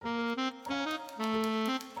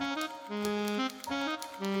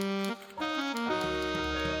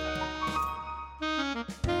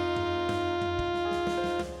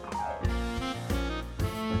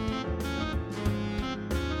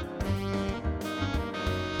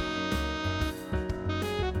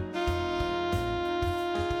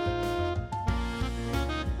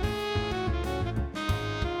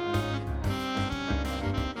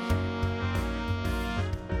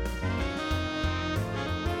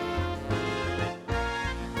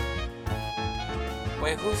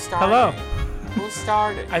Wait, who's starting? Hello. Who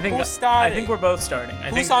started? I think Who's starting? I think we're both starting.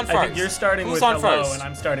 Who's on I think first? you're starting Who's with on hello, first? and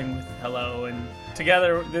I'm starting with hello, and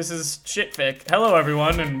together this is Shitfic. Hello,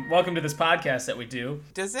 everyone, and welcome to this podcast that we do.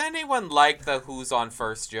 Does anyone like the "Who's on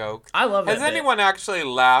first" joke? I love that Has bit. anyone actually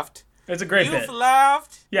laughed? It's a great You've bit.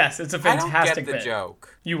 laughed? Yes, it's a I fantastic don't get the bit.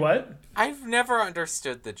 joke. You what? I've never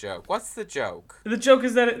understood the joke. What's the joke? The joke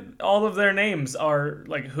is that all of their names are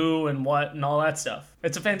like who and what and all that stuff.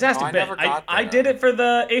 It's a fantastic I bit. never got I there. did it for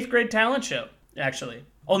the 8th grade talent show, actually.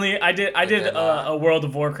 Only I did did not? a World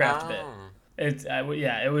of Warcraft bit.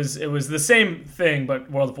 It was the same thing,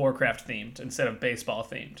 but World of Warcraft themed instead of baseball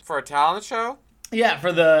themed. For a talent show? Yeah,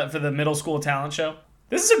 for the middle school talent show.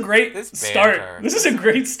 This is a great This start. banter. This is a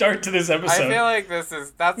great start to this episode. I feel like that's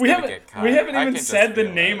we gonna haven't get cut. we haven't I even can just said the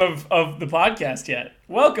feel name it. of the podcast yet.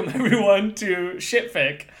 Welcome everyone to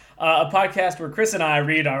Shitfic, a podcast where Chris and I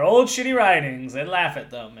read our old shitty writings and laugh at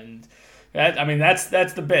them. And that's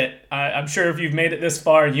the bit. I'm sure if you've made it this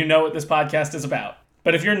far, you know what this podcast is about.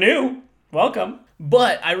 But if you're new, welcome.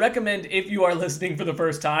 But I recommend if you are listening for the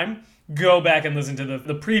first time, go back and listen to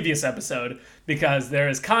the previous episode, because there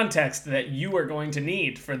is context that you are going to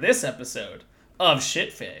need for this episode of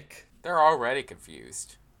Shitfic. They're already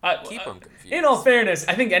confused. Keep them confused. In all fairness,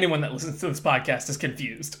 I think anyone that listens to this podcast is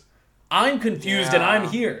confused. I'm confused and I'm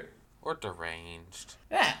here. Or deranged.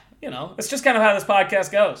 Yeah, it's just kind of how this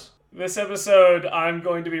podcast goes. This episode, I'm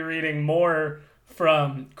going to be reading more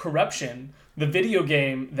from Corruption, the video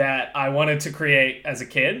game that I wanted to create as a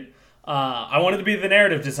kid. I wanted to be the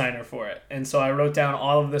narrative designer for it, and so I wrote down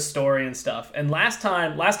all of the story and stuff. And last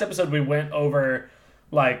episode, we went over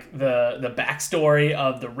like the backstory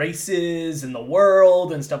of the races and the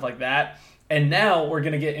world and stuff like that. And now we're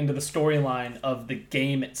gonna get into the storyline of the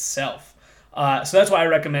game itself. So that's why I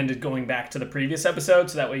recommended going back to the previous episode,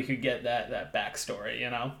 so that way you could get that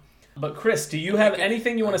backstory, But Chris, do you have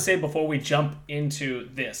anything you want to say before we jump into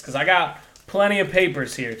this? Because I got plenty of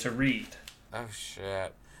papers here to read. Oh,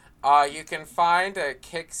 shit. You can find a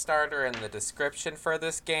Kickstarter in the description for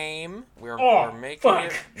this game. We're making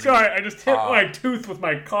fuck. it. Sorry, I just hit my tooth with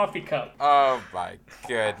my coffee cup. Oh my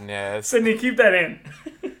goodness. Sydney, keep that in.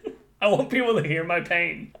 I want people to hear my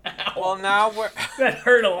pain. Ow. Well, now we're. That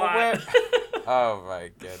hurt a lot. Oh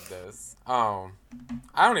my goodness. Oh,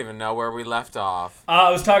 I don't even know where we left off.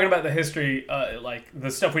 I was talking about the history, like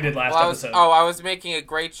the stuff we did last episode. I was making a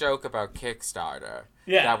great joke about Kickstarter.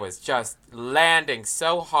 Yeah. That was just landing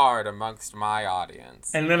so hard amongst my audience.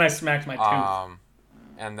 And then I smacked my tooth.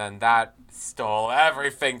 And then that stole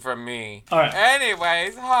everything from me. All right.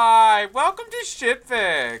 Anyways, hi. Welcome to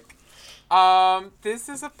Shitfic. This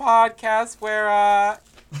is a podcast where, I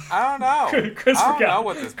don't know. Chris I don't forgot. know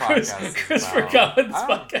what this podcast is Chris about. forgot what this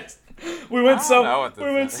podcast. We went so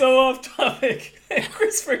off topic.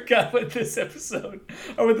 Chris forgot what this episode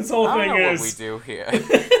or what this whole I thing don't know is. what we do here.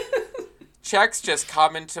 Checks just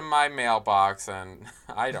come into my mailbox and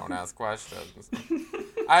I don't ask questions.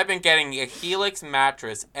 I've been getting a Helix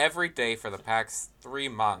mattress every day for the past 3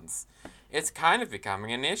 months. It's kind of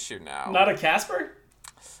becoming an issue now. Not a Casper?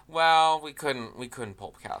 Well, we couldn't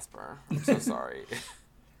pull Casper. I'm so sorry.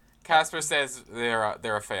 Casper says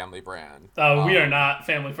they're a family brand. Oh, we are not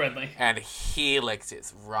family friendly. And Helix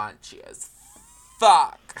is raunchy as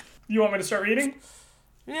fuck. You want me to start reading?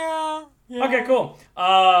 Yeah. Okay, cool.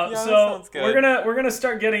 that So sounds good. we're gonna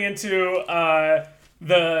start getting into the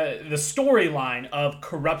storyline of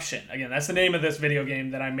Corruption. Again, that's the name of this video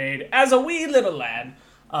game that I made as a wee little lad.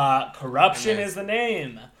 Corruption is the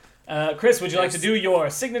name. Chris, would you like to do your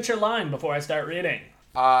signature line before I start reading?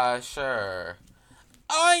 Sure.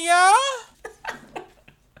 Oh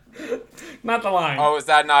yeah. Not the line. Oh, is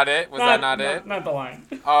that not it? Was that not it? Not the line.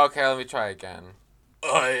 Oh, okay, let me try again.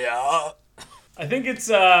 Oh yeah. I think it's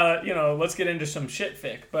let's get into some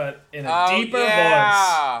shitfic, but in a deeper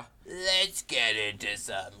voice. Let's get into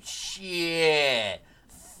some shit.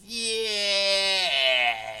 Yeah.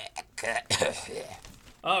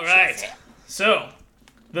 All right. So,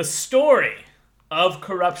 the story of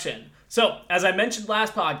Corruption. So, as I mentioned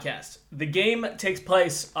last podcast, the game takes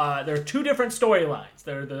place, there are 2 different storylines.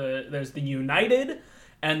 There's the United,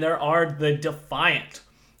 and there are the Defiant.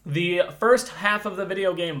 The first half of the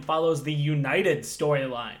video game follows the United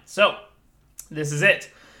storyline. So, this is it.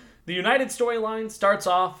 The United storyline starts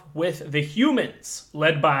off with the humans,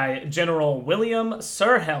 led by General William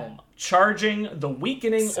Surhelm, charging the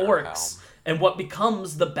weakening orcs and what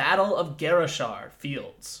becomes the Battle of Garishar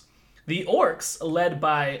Fields. The orcs, led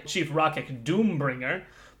by Chief Rockik Doombringer,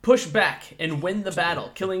 push back and win the battle,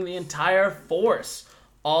 killing the entire force.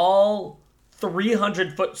 All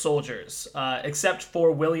 300 foot soldiers, except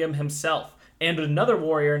for William himself, and another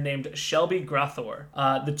warrior named Shelby Grathor.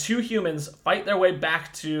 The two humans fight their way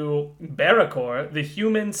back to Barracor, the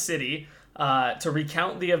human city, to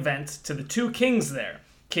recount the event to the two kings there,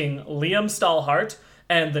 King Liam Stalhart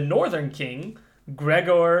and the Northern King,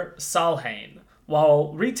 Gregor Salhain.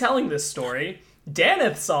 While retelling this story,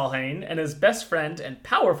 Daneth Salhain and his best friend and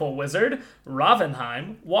powerful wizard,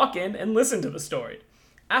 Ravenheim, walk in and listen to the story.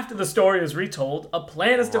 After the story is retold, a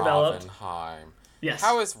plan is developed. Ravenheim. Yes.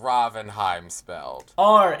 How is Ravenheim spelled?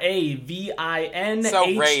 Ravinheim. So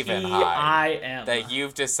Ravenheim. That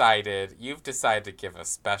you've decided to give a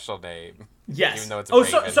special name. Yes. Even though it's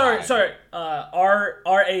Ravenheim. sorry.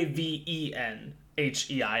 Ravenheim.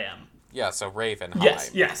 Yeah, so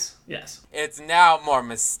Ravenheim. Yes. It's now more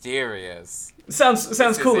mysterious. Sounds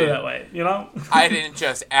cooler that way, you know? I didn't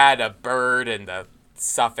just add a bird in the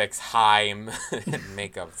suffix heim and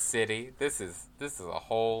make a city. This is a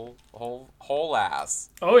whole ass.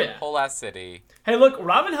 Oh yeah. Whole ass city. Hey, look,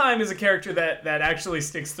 Ravenheim is a character that actually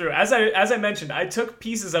sticks through. As I mentioned, I took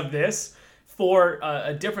pieces of this for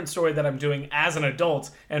a different story that I'm doing as an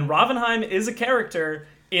adult, and Ravenheim is a character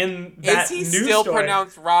in that new story. Is he still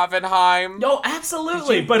pronounced Ravenheim? No,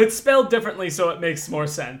 absolutely, but it's spelled differently, so it makes more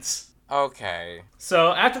sense. Okay.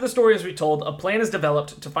 So, after the story is retold, a plan is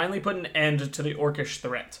developed to finally put an end to the Orcish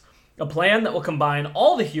threat. A plan that will combine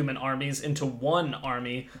all the human armies into one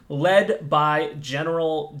army, led by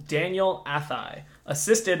General Daniel Athai,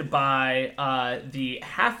 assisted by the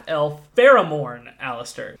half-elf Faramorn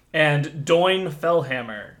Alistair, and Doin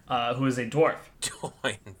Fellhammer, who is a dwarf.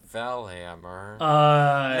 Doin Fellhammer?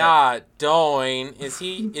 Not Doin. Is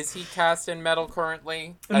he cast in metal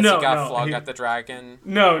currently? He got flogged at the dragon?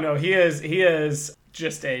 No, he is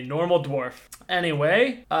just a normal dwarf.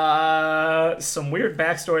 Anyway, some weird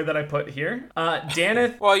backstory that I put here.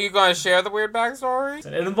 Daneth... Well, you gonna share the weird backstory?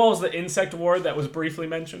 It involves the insect war that was briefly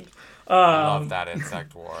mentioned. I love that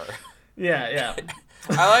insect war. Yeah.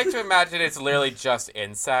 I like to imagine it's literally just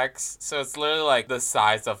insects, so it's literally like the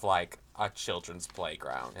size of like a children's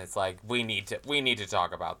playground. It's like we need to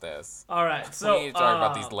talk about this. All right, so we need to talk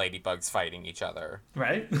about these ladybugs fighting each other.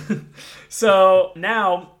 Right. So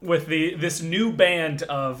now with this new band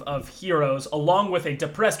of heroes, along with a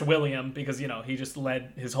depressed William, because he just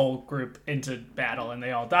led his whole group into battle and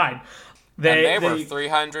they all died. They were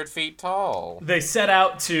 300 feet tall. They set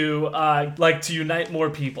out to unite more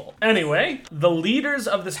people. Anyway, the leaders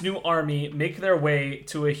of this new army make their way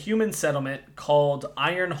to a human settlement called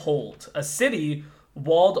Ironhold, a city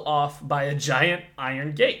walled off by a giant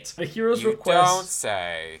iron gate. The heroes request... Don't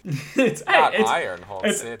say. it's Ironhold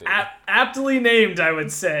City. Aptly named, I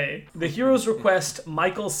would say. The heroes request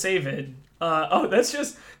Michael Savid.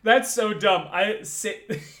 That's so dumb.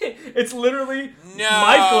 It's literally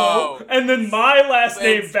Michael and then my last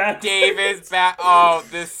name back. David's back. Oh,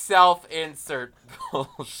 this self-insert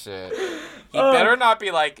bullshit. He better not be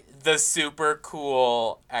like the super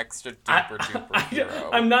cool, extra duper hero.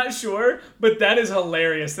 I'm not sure, but that is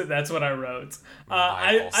hilarious that's what I wrote.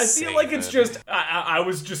 I feel like it's just I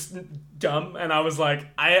was just dumb and I was like,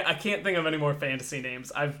 I can't think of any more fantasy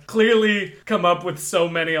names. I've clearly come up with so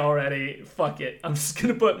many already. Fuck it. I'm just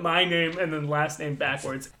gonna put my name and then last name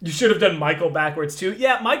backwards. You should have done Michael backwards too.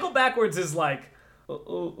 Yeah, Michael backwards is like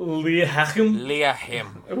Liahim.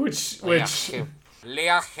 Which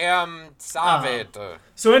Liachem Savid.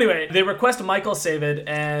 So anyway, they request Michael Savid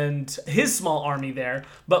and his small army there,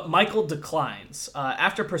 but Michael declines.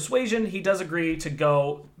 After persuasion, he does agree to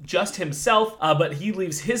go just himself, but he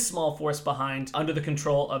leaves his small force behind under the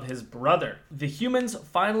control of his brother. The humans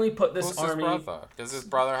finally put this army... Who's his brother? Does his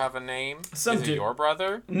brother have a name? Is it your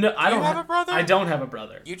brother? No, I don't have a brother? I don't have a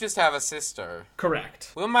brother. You just have a sister.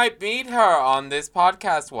 Correct. We might meet her on this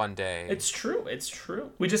podcast one day. It's true.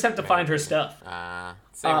 We just have to find her stuff.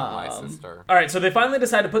 Same with my sister. All right, so they finally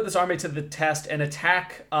decide to put this army to the test and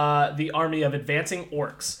attack the army of advancing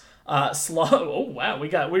orcs. Oh wow,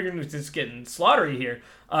 we're just getting slaughtery here.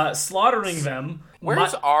 Slaughtering them.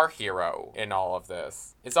 Where's our hero in all of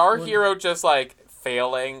this? Is our hero just like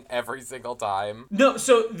failing every single time? No,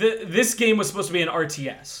 so this game was supposed to be an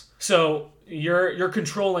RTS. So you're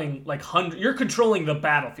controlling you're controlling the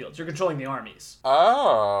battlefields. You're controlling the armies.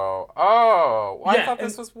 Oh. Well, I thought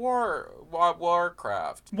this was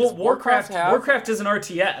Warcraft. Well, Warcraft is an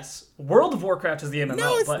RTS. World of Warcraft is the MMO.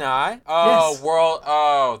 No, it's not.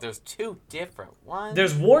 There's two different ones.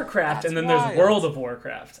 There's Warcraft and then there's World of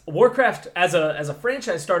Warcraft. Warcraft as a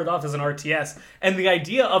franchise started off as an RTS, and the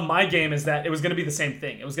idea of my game is that it was going to be the same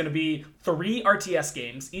thing. It was going to be 3 RTS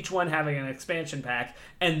games, each one having an expansion pack,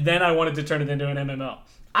 and then I wanted to turn it into an MMO.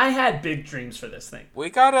 I had big dreams for this thing. We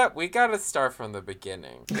gotta start from the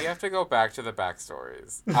beginning. We have to go back to the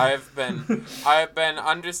backstories. I've been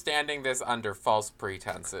understanding this under false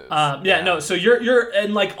pretenses. So you're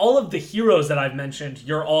and like all of the heroes that I've mentioned,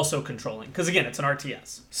 you're also controlling because again, it's an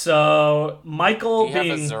RTS. So Michael Do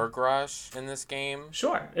you have a Zerg Rush in this game?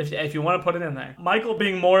 Sure, if you want to put it in there. Michael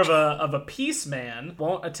being more of a peace man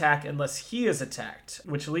won't attack unless he is attacked,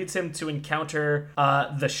 which leads him to encounter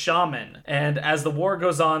the shaman. And as the war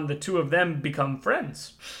goes on, the two of them become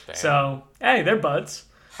friends. Damn. So, hey, they're buds.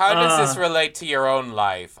 How does this relate to your own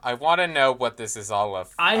life? I want to know what this is all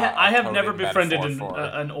of. I have never befriended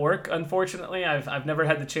an orc, unfortunately. I've never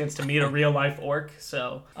had the chance to meet a real life orc,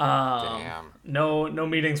 so damn. No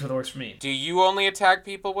meetings with orcs for me. Do you only attack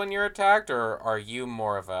people when you're attacked, or are you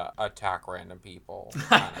more of a attack random people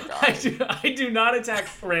kind of guy? I do not attack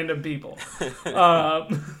random people.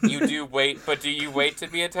 You do wait, but do you wait to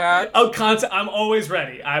be attacked? Oh, I'm always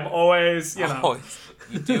ready. I'm always,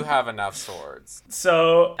 You do have enough swords.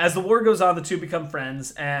 So, as the war goes on, the two become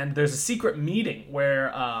friends, and there's a secret meeting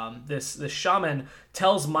where this shaman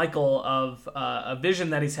tells Michael of a vision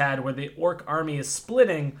that he's had where the orc army is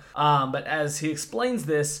splitting, but as he explains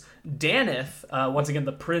this, Daneth, once again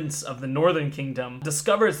the prince of the Northern Kingdom,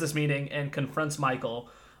 discovers this meeting and confronts Michael,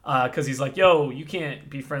 because he's like, yo, you can't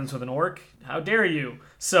be friends with an orc. How dare you?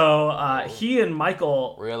 So he and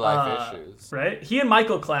Michael... Real life issues. Right? He and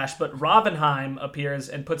Michael clash, but Ravenheim appears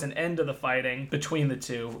and puts an end to the fighting between the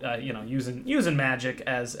two, using magic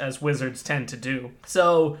as wizards tend to do.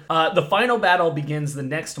 So the final battle begins the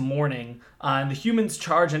next morning, and the humans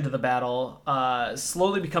charge into the battle,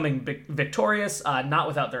 slowly becoming victorious, not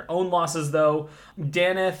without their own losses, though.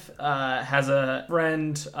 Daneth has a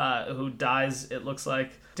friend who dies, it looks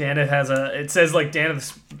like. It says like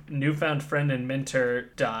Daneth's newfound friend and mentor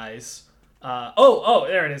dies.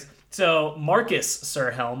 There it is. So Marcus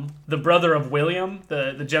Surhelm, the brother of William,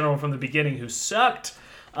 the general from the beginning who sucked,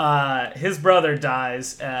 his brother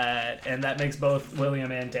dies, and that makes both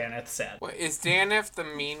William and Daneth sad. What, is Daneth the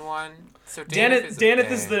mean one? So Daneth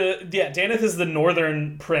is the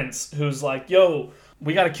northern prince who's like, yo,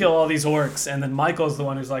 we gotta kill all these orcs, and then Michael's the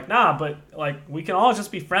one who's like, nah, but like we can all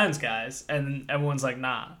just be friends, guys, and everyone's like,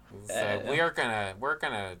 nah. So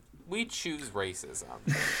we choose racism.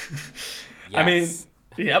 Yes. I mean,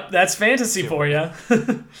 yep, that's fantasy for you.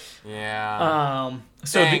 Yeah.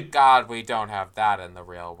 Thank God we don't have that in the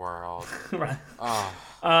real world. Right.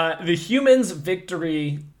 The humans'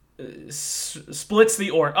 victory splits the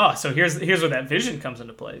orc. So here's where that vision comes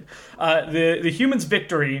into play. The humans'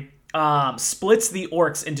 victory splits the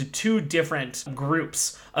orcs into two different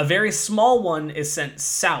groups. A very small one is sent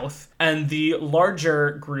south, and the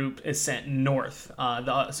larger group is sent north.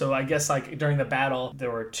 So I guess like during the battle, there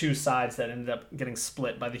were two sides that ended up getting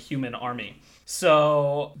split by the human army.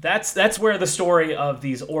 So that's where the story of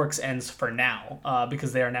these orcs ends for now,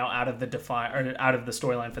 because they are now out of the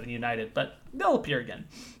storyline for the United, but they'll appear again.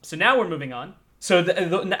 So now we're moving on. So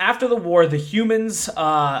after the war, the humans,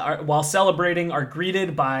 while celebrating, are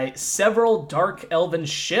greeted by several dark elven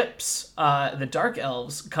ships. The dark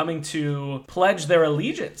elves coming to pledge their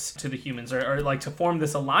allegiance to the humans, or like to form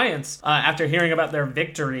this alliance after hearing about their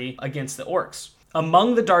victory against the orcs.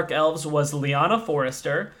 Among the dark elves was Lyanna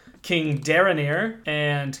Forrester, King Darenir,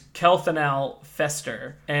 and Kelthanal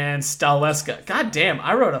Fester, and Staleska. God damn,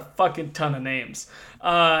 I wrote a fucking ton of names.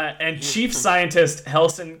 And Chief Scientist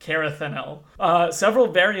Helson Carathanel. Several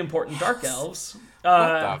very important dark elves.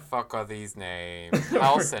 What the fuck are these names?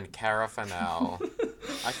 Helson Carathanel.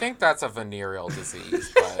 I think that's a venereal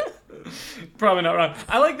disease, but... Probably not wrong.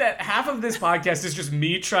 I like that half of this podcast is just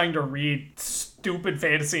me trying to read stupid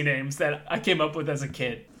fantasy names that I came up with as a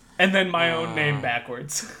kid. And then my own name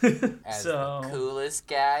backwards. As the coolest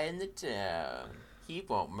guy in the town. He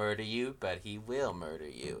won't murder you, but he will murder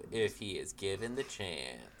you if he is given the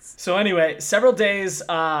chance. So anyway, several days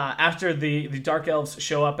after the Dark Elves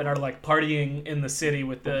show up and are like partying in the city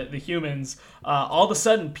with the humans, all of a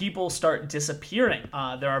sudden people start disappearing.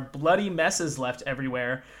 There are bloody messes left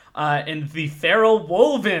everywhere. And the feral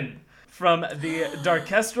Wolven from the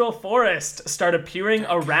Darkestral Forest start appearing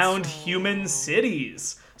around human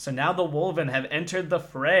cities. So now the Wolven have entered the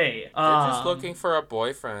fray. They're just looking for a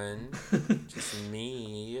boyfriend. Just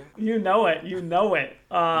me. You know it.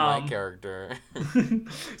 My character.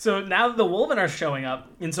 So now the Wolven are showing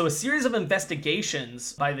up, and so a series of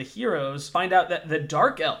investigations by the heroes find out that the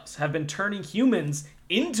Dark Elves have been turning humans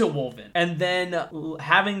into Wolven, and then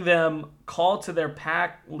having them call to their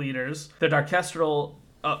pack leaders, the Darkestral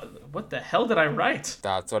What the hell did I write?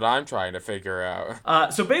 That's what I'm trying to figure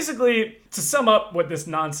out. So basically, to sum up what this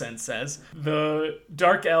nonsense says, the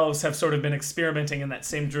Dark Elves have sort of been experimenting in that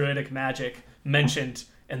same druidic magic mentioned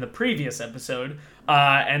in the previous episode,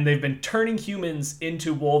 and they've been turning humans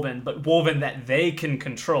into Wolven, but Wolven that they can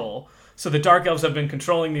control. So the Dark Elves have been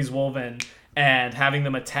controlling these Wolven and having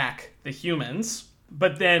them attack the humans.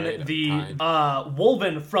 But then the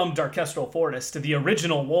Wolven from Darkestral Forest, the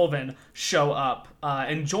original Wolven, show up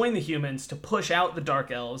and join the humans to push out the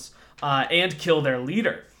Dark Elves and kill their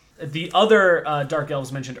leader. The other Dark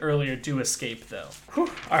Elves mentioned earlier do escape, though. Whew.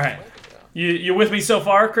 All right. You with me so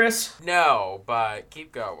far, Chris? No, but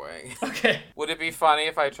keep going. Okay. Would it be funny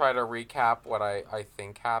if I try to recap what I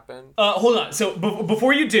think happened? Hold on. So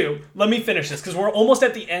before you do, let me finish this, because we're almost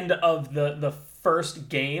at the end of the first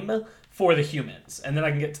game for the humans, and then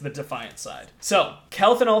I can get to the Defiant side. So,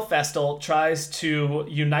 Kelthanol Festal tries to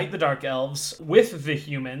unite the Dark Elves with the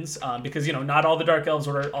humans, because, not all the Dark Elves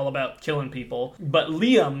are all about killing people, but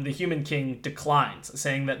Liam, the Human King, declines,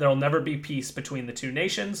 saying that there'll never be peace between the two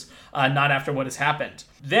nations, not after what has happened.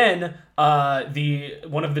 Then,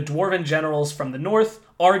 one of the Dwarven generals from the north,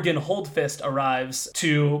 Argon Holdfist, arrives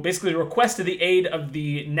to basically request the aid of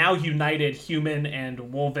the now united human and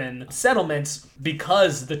Wolven settlements,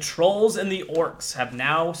 because the trolls and the orcs have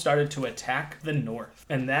now started to attack the north.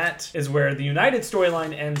 And that is where the United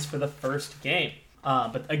storyline ends for the first game.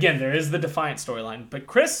 But again, there is the Defiant storyline. But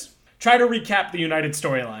Chris, try to recap the United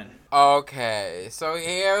storyline. Okay, so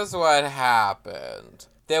here's what happened.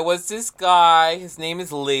 There was this guy, his name is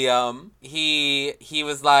Liam. He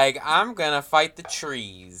was like, I'm gonna fight the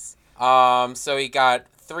trees. So he got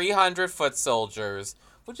 300 foot soldiers,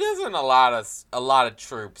 which isn't a lot of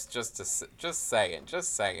troops, just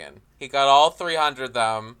saying. He got all 300 of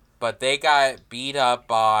them, but they got beat up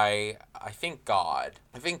by, I think God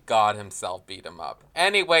himself beat him up.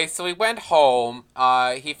 Anyway, so he went home.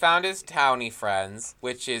 He found his townie friends,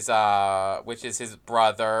 which is his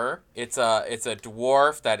brother. It's a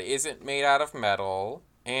dwarf that isn't made out of metal.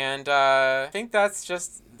 And I think that's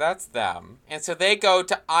them. And so they go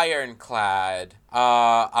to Ironclad,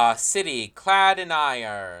 a city clad in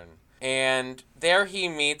iron. And there he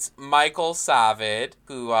meets Michael Savid,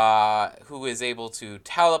 who is able to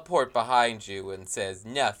teleport behind you and says,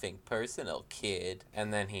 "Nothing personal, kid."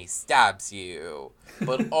 And then he stabs you,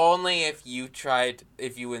 but only if you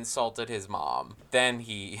insulted his mom. Then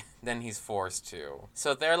he's forced to.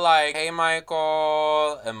 So they're like, "Hey,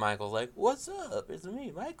 Michael," and Michael's like, "What's up? It's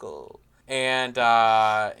me, Michael." And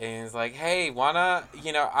he's like, "Hey,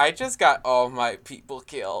 I just got all my people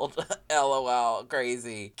killed. LOL,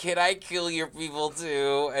 crazy. Can I kill your people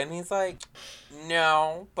too?" And he's like,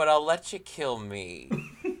 "No, but I'll let you kill me."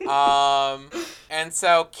 And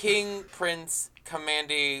so King Prince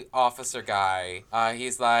Commanding Officer guy,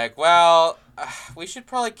 he's like, "Well, we should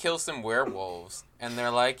probably kill some werewolves." And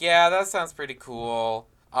they're like, "Yeah, that sounds pretty cool."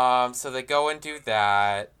 So they go and do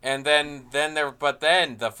that, and then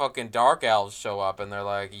the fucking Dark Elves show up, and they're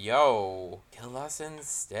like, "Yo, kill us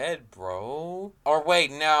instead, bro." Or wait,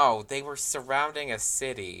 no, they were surrounding a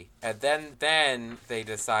city, and then they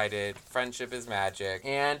decided friendship is magic,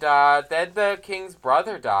 and then the king's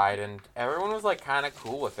brother died, and everyone was like kind of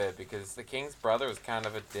cool with it, because the king's brother was kind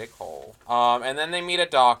of a dickhole. And then they meet a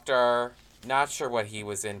doctor. Not sure what he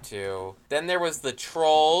was into. Then there was the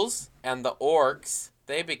trolls and the orcs.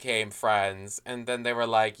 They became friends, and then they were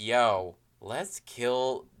like, "Yo, let's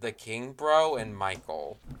kill the king, bro, and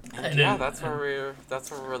Michael." And yeah, that's where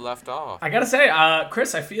we're left off. I gotta say,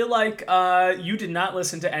 Chris, I feel like you did not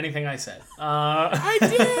listen to anything I said.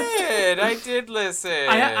 I did listen.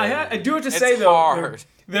 I do have to say, though,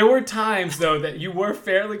 there were times, though, that you were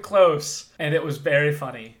fairly close, and it was very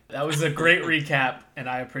funny. That was a great recap, and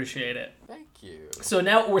I appreciate it. Thank you. So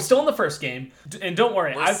now we're still in the first game, and don't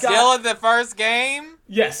worry, We're still in the first game?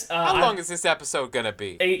 Yes. How long is this episode gonna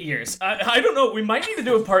be? 8 years. I don't know. We might need to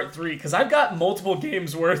do a part 3, because I've got multiple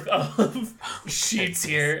games worth of sheets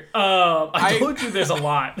here. I told you there's a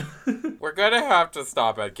lot. We're gonna have to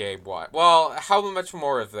stop at game 1. Well, how much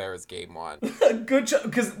more is there is game 1? Good job,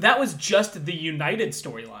 because that was just the United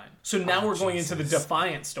storyline. So now we're going into the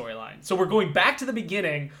Defiant storyline. So we're going back to the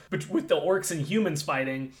beginning with the orcs and humans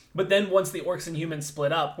fighting, but then once the orcs and humans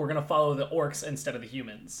split up, we're going to follow the orcs instead of the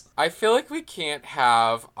humans. I feel like we can't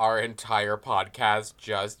have our entire podcast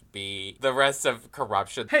just be the rest of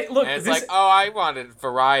Corruption. Hey, look, and it's I wanted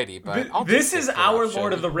variety, but this is our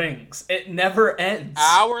Lord of the Rings. It never ends.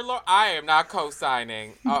 Our Lord? I am not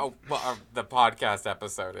co-signing. Oh, well, the podcast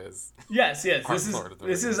episode is. Yes.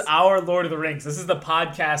 This is our Lord of the Rings. This is the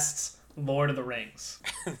podcast's Lord of the Rings.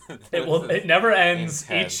 It never ends.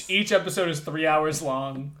 Intense. Each episode is 3 hours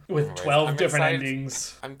long with 12 different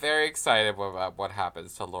endings. I'm very excited about what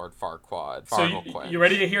happens to Lord Farquaad. So you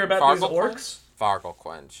ready to hear about these orcs?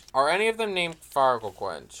 Farglequench. Are any of them named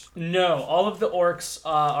Farglequench? No, all of the orcs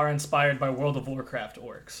are inspired by World of Warcraft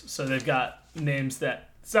orcs. So they've got names that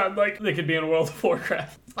sound like they could be in World of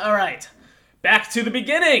Warcraft. All right, back to the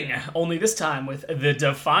beginning, only this time with the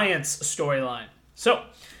Defiance storyline. So,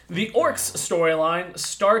 the orcs storyline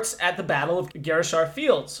starts at the Battle of Garishar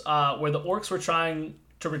Fields, where the orcs were trying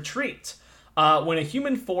to retreat, when a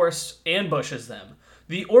human force ambushes them.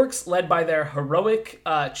 The orcs, led by their heroic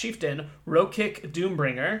chieftain, Rokik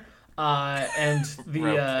Doombringer, and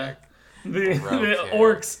the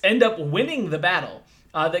orcs end up winning the battle.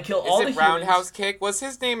 They kill all the humans. Is it Roundhouse Kick? Was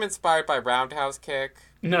his name inspired by Roundhouse Kick?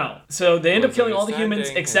 No. So they end up killing all the humans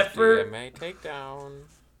except for... DMA takedown.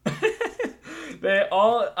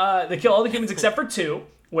 They kill all the humans except for 2,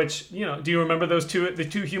 which, do you remember the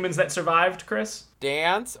 2 humans that survived, Chris?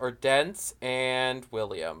 Dance and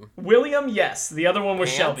William. William, yes. The other one was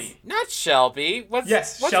Dance? Shelby. Not Shelby. What's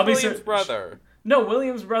Shelby's William's brother? No,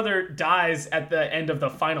 William's brother dies at the end of the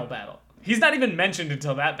final battle. He's not even mentioned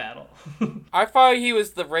until that battle. I thought he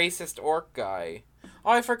was the racist orc guy.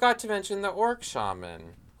 Oh, I forgot to mention the orc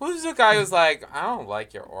shaman. Who's the guy who's like, I don't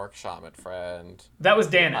like your orc shaman friend? That was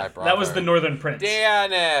Daneth. That was the Northern Prince.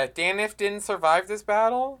 Daneth. Daneth didn't survive this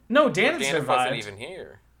battle? No, Daneth survived. Daneth wasn't even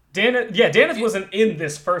here. Daneth wasn't in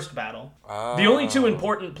this first battle. Oh. The only 2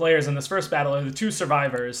 important players in this first battle are the 2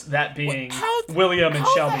 survivors, that being William and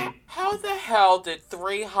Shelby. How the hell did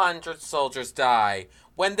 300 soldiers die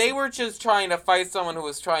when they were just trying to fight someone who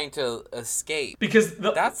was trying to escape? Because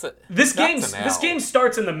this game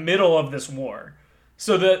starts in the middle of this war.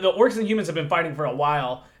 So the orcs and humans have been fighting for a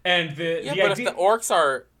while, and the idea, if the orcs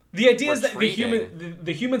are... The idea is that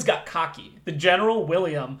the humans got cocky. The general,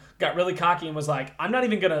 William, got really cocky and was like, I'm not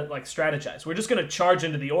even going to strategize. We're just going to charge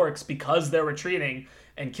into the orcs because they're retreating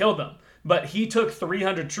and kill them. But he took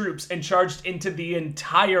 300 troops and charged into the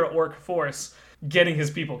entire orc force, getting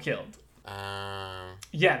his people killed.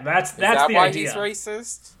 Yeah, that's the idea. Is that why he's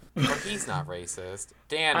racist? Or he's not racist.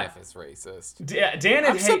 Daneth is racist.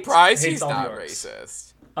 I'm surprised he's not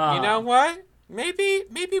racist. You know what? Maybe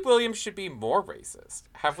William should be more racist.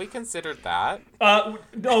 Have we considered that? No,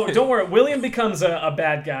 don't worry. William becomes a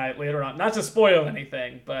bad guy later on. Not to spoil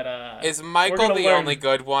anything, but is Michael the only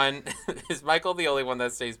good one? Is Michael the only one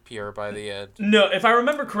that stays pure by the end? No, if I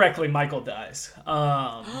remember correctly, Michael dies.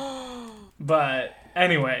 But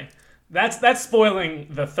anyway, that's spoiling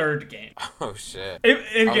the third game. Oh shit!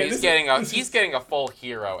 He's getting a full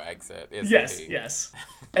hero exit. Isn't he? Yes.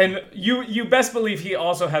 And you best believe he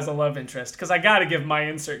also has a love interest, because I gotta give my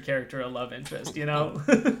insert character a love interest,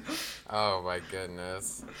 Oh my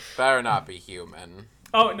goodness. Better not be human.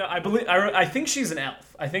 Oh no, I think she's an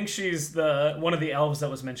elf. I think she's one of the elves that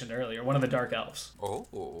was mentioned earlier, one of the dark elves.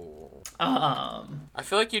 Oh. I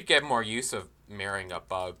feel like you'd get more use of marrying a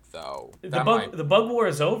bug though. The bug war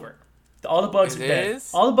is over. All the bugs are dead.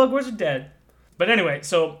 All the bug wars are dead. But anyway,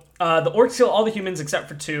 so the orcs kill all the humans except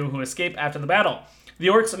for 2 who escape after the battle. The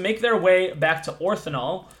orcs make their way back to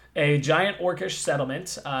Orthanol, a giant orcish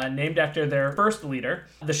settlement named after their first leader.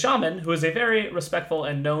 The shaman, who is a very respectful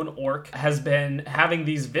and known orc, has been having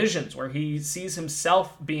these visions where he sees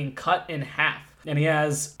himself being cut in half. And he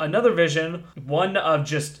has another vision, one of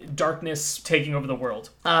just darkness taking over the world.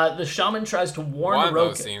 The shaman tries to warn Rokik. One of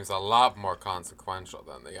those seems a lot more consequential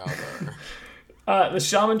than the other. The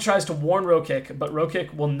shaman tries to warn Rokik, but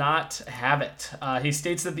Rokik will not have it. He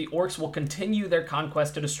states that the orcs will continue their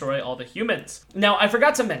conquest to destroy all the humans. Now, I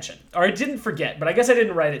forgot to mention, or I didn't forget, but I guess I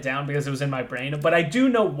didn't write it down because it was in my brain, but I do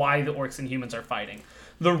know why the orcs and humans are fighting.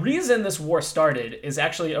 The reason this war started is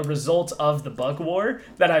actually a result of the bug war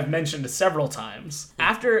that I've mentioned several times.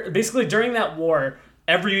 Basically during that war,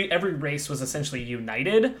 every race was essentially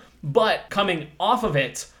united, but coming off of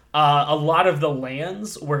it, a lot of the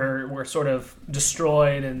lands were sort of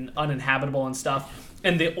destroyed and uninhabitable and stuff,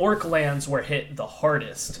 and the orc lands were hit the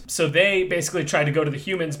hardest. So they basically tried to go to the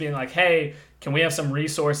humans being like, hey, can we have some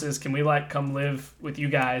resources? Can we come live with you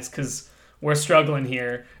guys? Because we're struggling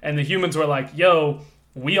here. And the humans were like, yo,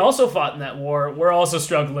 we also fought in that war. We're also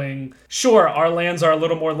struggling. Sure, our lands are a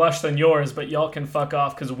little more lush than yours, but y'all can fuck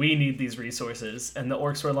off because we need these resources. And the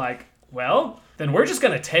orcs were like, well, then we're just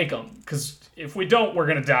going to take them, because if we don't, we're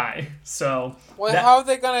going to die. So, how are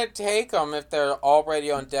they going to take them if they're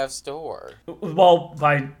already on death's door? Well,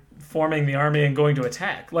 by forming the army and going to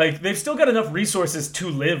attack. Like, they've still got enough resources to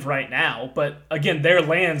live right now, but again, their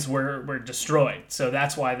lands were destroyed. So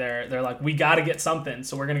that's why they're like, we got to get something,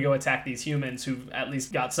 so we're going to go attack these humans who've at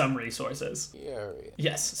least got some resources.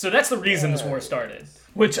 Yes, so that's the reason this war started.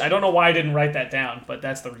 Which, I don't know why I didn't write that down, but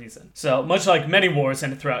that's the reason. So, much like many wars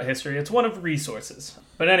and throughout history, it's one of resources.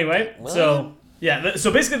 But anyway, so... Yeah,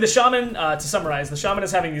 so basically the shaman, to summarize, the shaman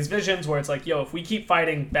is having these visions where it's like, yo, if we keep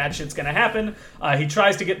fighting, bad shit's gonna happen. He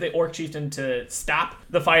tries to get the orc chieftain to stop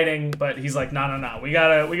the fighting, but he's like, no, we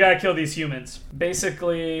gotta kill these humans.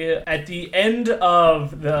 Basically, at the end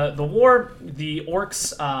of the war, the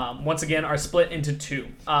orcs, once again, are split into two.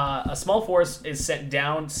 A small force is sent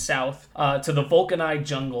down south to the Vulcanite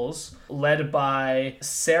jungles, led by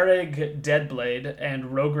Serig Deadblade and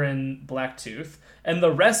Rogrin Blacktooth. And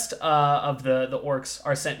the rest of the orcs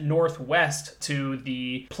are sent northwest to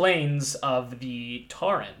the plains of the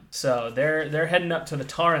Tauren. So they're heading up to the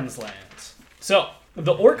Tauren's lands. So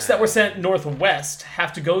the orcs that were sent northwest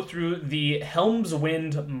have to go through the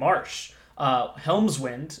Helmswind Marsh.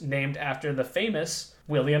 Helmswind, named after the famous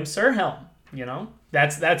William Sirhelm. You know,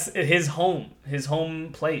 that's his home. His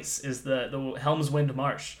home place is the Helmswind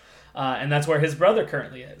Marsh, and that's where his brother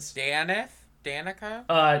currently is. Danica?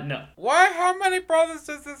 No. What? How many brothers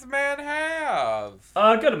does this man have?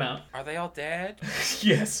 A good amount. Are they all dead?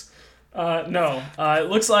 Yes. No. It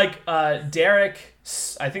looks like Derek...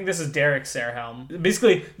 I think this is Derek Sirhelm.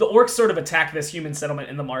 Basically, the orcs sort of attack this human settlement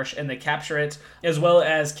in the marsh, and they capture it, as well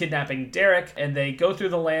as kidnapping Derek, and they go through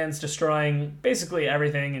the lands, destroying basically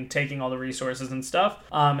everything and taking all the resources and stuff,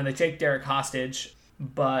 and they take Derek hostage,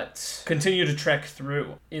 but continue to trek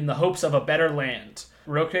through in the hopes of a better land.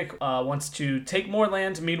 Rokik wants to take more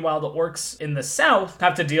land. Meanwhile, the orcs in the south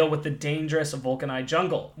have to deal with the dangerous Vulcanite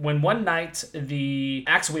jungle. When one night the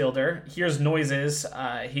axe wielder hears noises,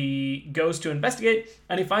 he goes to investigate,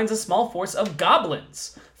 and he finds a small force of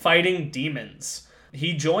goblins fighting demons.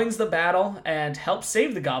 He joins the battle and helps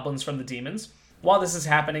save the goblins from the demons. While this is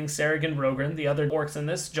happening, Serig and Rogrin, the other orcs in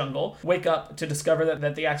this jungle, wake up to discover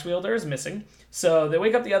that the axe wielder is missing. So they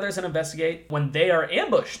wake up the others and investigate when they are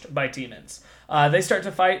ambushed by demons. They start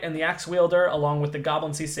to fight, and the axe wielder, along with the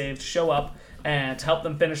goblins he saved, show up and help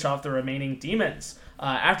them finish off the remaining demons.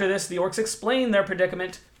 After this, the orcs explain their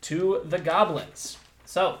predicament to the goblins.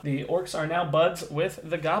 So, the orcs are now buds with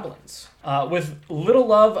the goblins. With little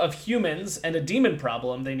love of humans and a demon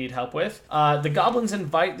problem they need help with, the goblins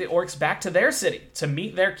invite the orcs back to their city to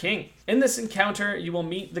meet their king. In this encounter, you will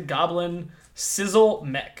meet the goblin Sizzle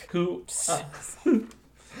Mech, who... Sizzle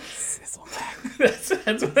Mech.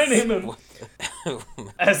 That's what I name him.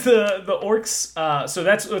 As the orcs, so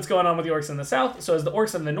that's what's going on with the orcs in the south. So as the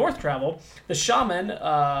orcs in the north travel, the shaman,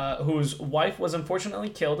 whose wife was unfortunately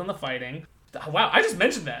killed in the fighting... Wow, I just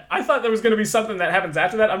mentioned that. I thought there was going to be something that happens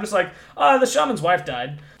after that. I'm just like, the shaman's wife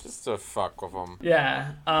died. Just to fuck with him.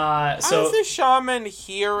 Yeah. So is the shaman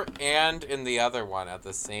here and in the other one at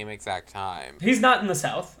the same exact time? He's not in the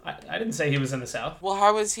south. I didn't say he was in the south. Well,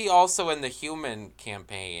 how is he also in the human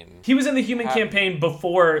campaign? He was in the human campaign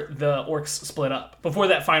before the orcs split up, before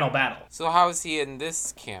that final battle. So how is he in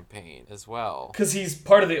this campaign as well? Because he's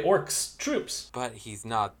part of the orcs' troops. But he's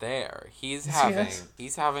not there. He's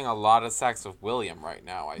having a lot of sex with William right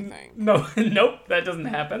now, I think. No, nope, that doesn't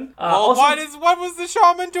happen. Well, what was the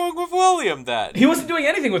shaman doing with William then? He wasn't doing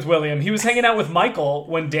anything with William. He was hanging out with Michael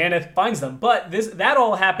when Daneth finds them. But that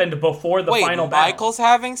all happened before the final battle. Michael's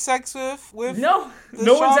having sex with No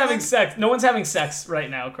one's having sex. No one's having sex right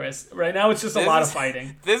now, Chris. Right now, it's just a lot of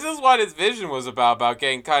fighting. This is what his vision was about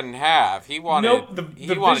getting cut in half. He wanted. Nope, the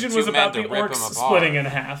vision was about the orcs splitting in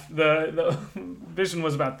half. The vision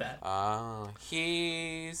was about that.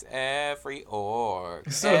 He's every orc.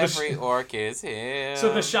 So every orc is him.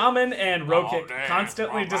 So the shaman and Rokik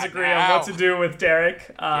constantly disagree on what to do with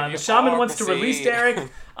Derek. The shaman wants to release Derek,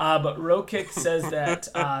 but Rokik says that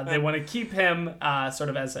they want to keep him sort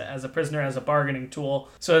of as a prisoner, as a bargaining tool.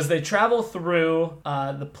 So as they travel through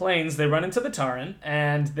the plains, they run into the Tauren,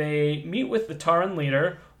 and they meet with the Tauren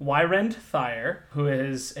leader, Wyrend Thyre, who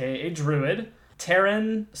is a druid,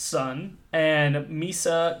 Terran Sun, and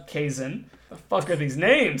Misa Kazan. The fuck are these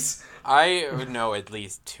names? I know at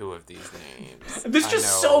least two of these names. There's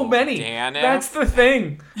just so many. That's the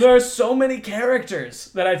thing. There are so many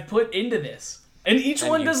characters that I've put into this. And each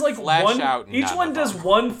one does like one. Each one does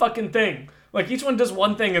one fucking thing. Like each one does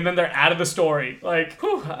one thing and then they're out of the story. Like,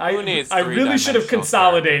 I really should have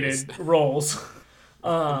consolidated roles.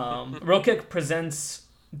 Rokik presents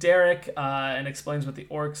Derek and explains what the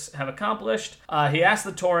orcs have accomplished. He asks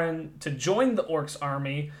the Tauren to join the orcs'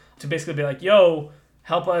 army to basically be like, yo,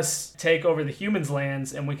 help us take over the humans'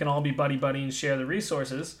 lands and we can all be buddy-buddy and share the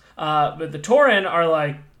resources. But the Tauren are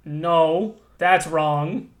like, no, that's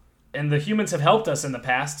wrong. And the humans have helped us in the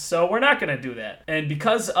past, so we're not going to do that. And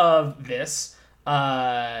because of this,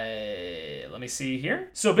 let me see here.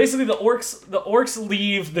 So basically the orcs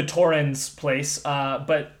leave the Tauren's place,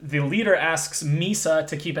 but the leader asks Misa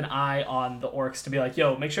to keep an eye on the orcs to be like,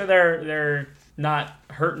 yo, make sure they're not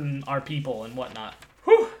hurting our people and whatnot.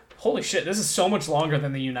 Whew. Holy shit, this is so much longer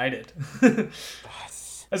than the United.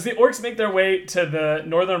 As the orcs make their way to the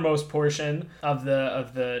northernmost portion of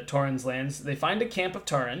the Tauren's lands, they find a camp of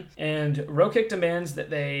Tauren, and Rokik demands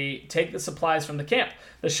that they take the supplies from the camp.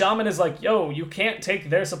 The shaman is like, yo, you can't take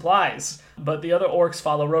their supplies. But the other orcs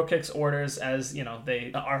follow Rokik's orders as, you know,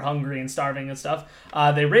 they are hungry and starving and stuff.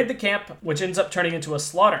 They raid the camp, which ends up turning into a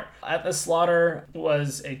slaughter. At the slaughter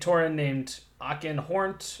was a Tauren named Akin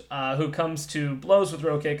Hornt, who comes to blows with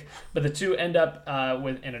Rokik, but the two end up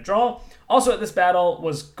in a draw. Also at this battle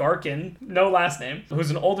was Garkin, no last name,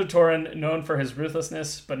 who's an older Tauren known for his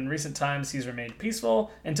ruthlessness, but in recent times he's remained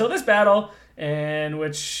peaceful until this battle, in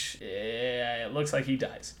which it looks like he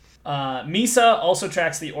dies. Misa also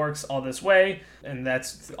tracks the orcs all this way, and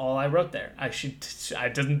that's all I wrote there. I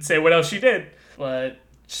didn't say what else she did, but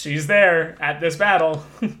she's there at this battle.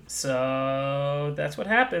 So that's what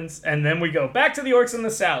happens. And then we go back to the orcs in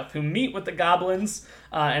the south, who meet with the goblins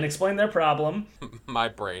and explain their problem. My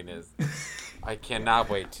brain is... I cannot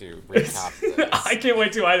wait to recap this. I can't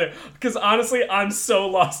wait to either. Because honestly, I'm so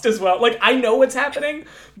lost as well. Like, I know what's happening,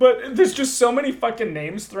 but there's just so many fucking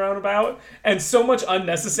names thrown about and so much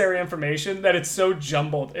unnecessary information that it's so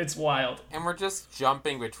jumbled. It's wild. And we're just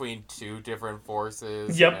jumping between two different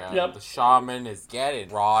forces. Yep. The shaman is getting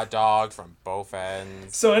raw dogged from both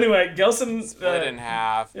ends. So anyway, Gelson... split in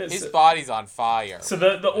half. His body's on fire. So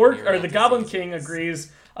the orc, or the Goblin King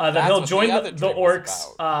agrees that he'll join the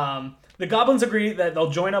orcs. The goblins agree that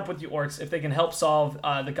they'll join up with the orcs if they can help solve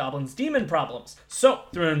the goblins' demon problems. So,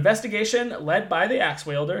 through an investigation led by the axe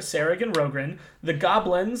wielder, Sarag and Rogren, the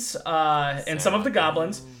goblins, and some of the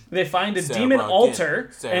goblins, they find a demon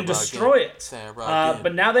altar and destroy it.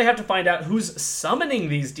 But now they have to find out who's summoning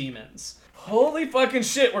these demons. Holy fucking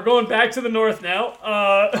shit, we're going back to the north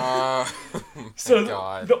now. So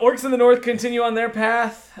the orcs in the north continue on their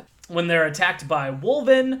path. When they're attacked by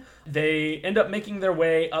Wolven, they end up making their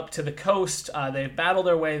way up to the coast. They battle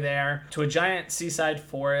their way there to a giant seaside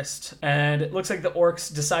forest. And it looks like the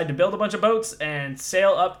orcs decide to build a bunch of boats and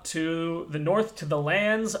sail up to the north to the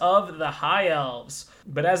lands of the High Elves.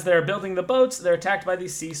 But as they're building the boats, they're attacked by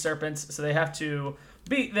these sea serpents, so they have to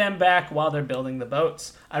beat them back while they're building the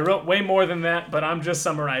boats. I wrote way more than that, but I'm just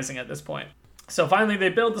summarizing at this point. So finally, they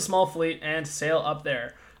build the small fleet and sail up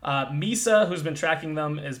there. Misa, who's been tracking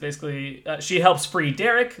them, is basically... she helps free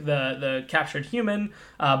Derek, the captured human,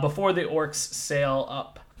 before the orcs sail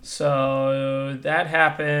up. So that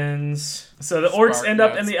happens. So the orcs end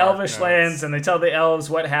up in the Elvish lands, and they tell the elves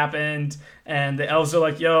what happened, and the elves are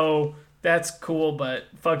like, yo, that's cool, but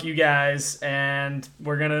fuck you guys, and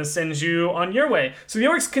we're gonna send you on your way. So the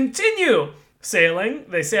orcs continue sailing.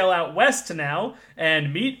 They sail out west now,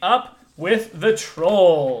 and meet up with the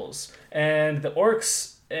trolls. And the orcs...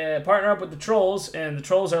 partner up with the trolls, and the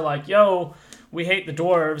trolls are like, yo, we hate the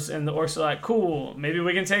dwarves, and the orcs are like, cool, maybe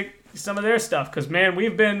we can take some of their stuff, because man,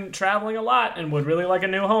 we've been traveling a lot and would really like a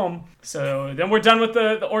new home. So then we're done with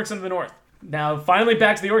the orcs in the north. Now finally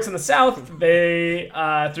back to the orcs in the south. They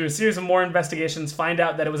through a series of more investigations find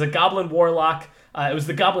out that it was a goblin warlock. It was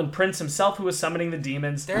the Goblin Prince himself who was summoning the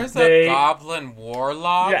demons. There's a Goblin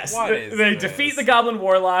Warlock? Yes, they defeat the Goblin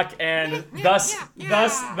Warlock, and thus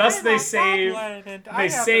they save a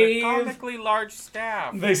comically large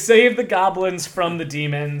staff. They save the goblins from the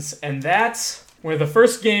demons, and that's where the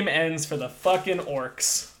first game ends for the fucking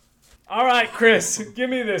orcs. All right, Chris, give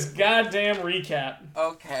me this goddamn recap.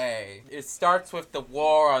 Okay, it starts with the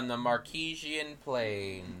war on the Marquesian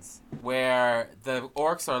Plains, where the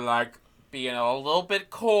orcs are like, being a little bit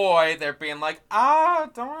coy. They're being like,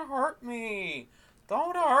 don't hurt me.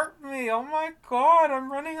 Don't hurt me. Oh my god, I'm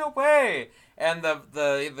running away. And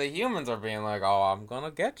the humans are being like, oh, I'm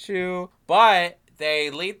gonna get you. But they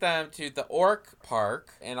lead them to the orc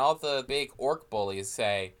park, and all the big orc bullies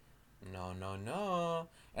say, no.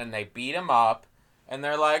 And they beat them up, and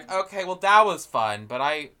they're like, okay, well, that was fun, but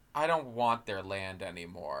I don't want their land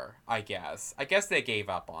anymore, I guess. I guess they gave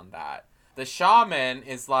up on that. The shaman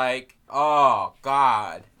is like, oh,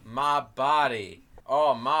 God, my body.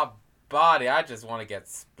 Oh, my body. I just want to get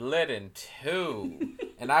split in two.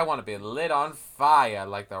 And I want to be lit on fire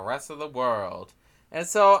like the rest of the world. And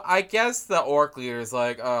so I guess the orc leader is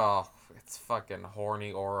like, oh, it's fucking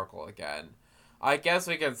horny Oracle again. I guess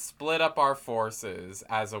we can split up our forces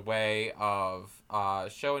as a way of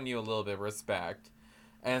showing you a little bit of respect.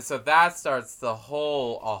 And so that starts a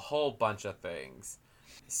whole bunch of things.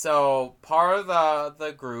 So part of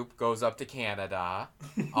the group goes up to Canada.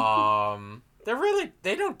 They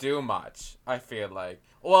don't do much, I feel like.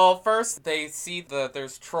 Well, first they see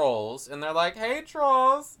there's trolls, and they're like, "Hey,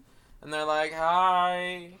 trolls," and they're like,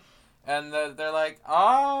 "Hi," and they're like,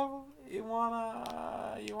 "Oh, you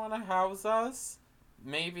wanna house us?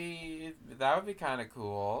 Maybe that would be kind of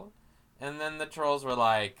cool." And then the trolls were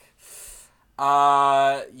like,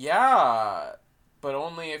 yeah, but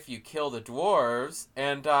only if you kill the dwarves."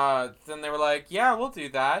 And then they were like, "Yeah, we'll do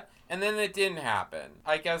that." And then it didn't happen.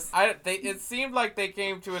 I guess it seemed like they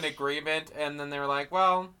came to an agreement, and then they were like,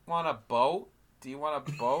 "Well, want a boat? Do you want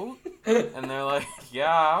a boat?" And they're like,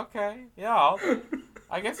 "Yeah, okay. Yeah,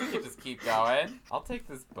 I guess we could just keep going. I'll take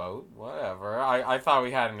this boat, whatever." I thought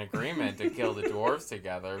we had an agreement to kill the dwarves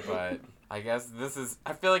together, but I guess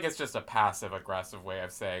I feel like it's just a passive-aggressive way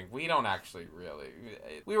of saying, we don't actually really,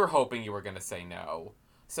 we were hoping you were going to say no.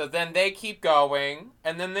 So then they keep going,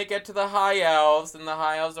 and then they get to the High Elves, and the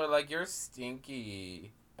High Elves are like, "You're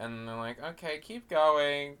stinky." And they're like, "Okay, keep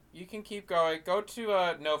going. You can keep going. Go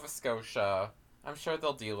to Nova Scotia. I'm sure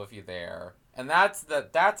they'll deal with you there." And that's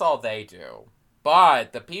all they do.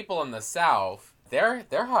 But the people in the South, they're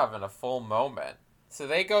having a full moment. So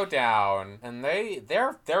they go down, and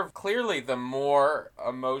they're clearly the more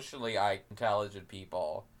emotionally intelligent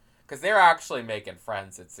people, because they're actually making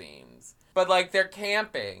friends, it seems. But like, they're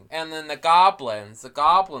camping, and then the goblins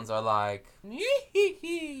are like,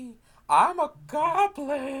 "Hee, I'm a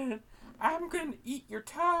goblin. I'm gonna eat your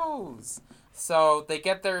toes." So they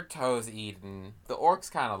get their toes eaten. The orcs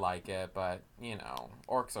kind of like it, but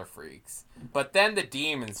orcs are freaks. But then the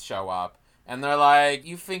demons show up. And they're like,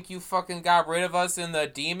 "You think you fucking got rid of us in the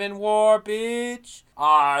demon war, bitch?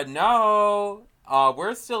 No.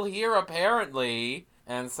 We're still here, apparently."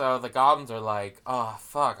 And so the goblins are like, "Oh,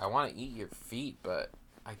 fuck, I want to eat your feet, but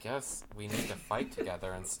I guess we need to fight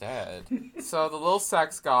together instead." So the little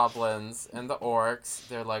sex goblins and the orcs,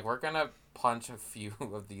 they're like, "We're gonna punch a few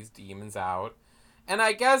of these demons out." And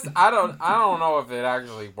I guess, I don't know if it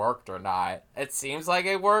actually worked or not. It seems like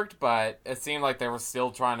it worked, but it seemed like they were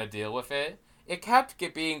still trying to deal with it. It kept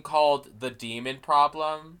being called the demon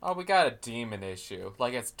problem. "Oh, we got a demon issue."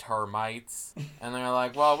 Like it's termites. And they're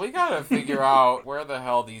like, "Well, we gotta figure out where the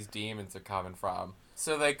hell these demons are coming from."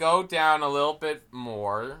 So they go down a little bit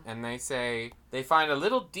more, and they find a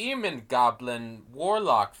little demon goblin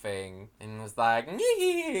warlock thing. And it's like,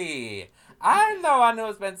 "Nee! I'm the one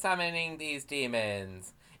who's been summoning these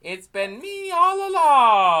demons. It's been me all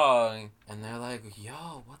along." And they're like,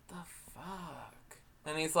 "Yo, what the fuck?"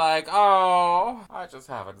 And he's like, "Oh, I just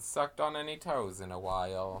haven't sucked on any toes in a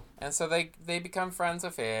while." And so they become friends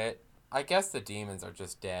with it. I guess the demons are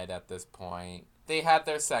just dead at this point. They had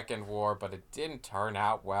their second war, but it didn't turn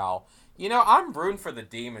out well. I'm rooting for the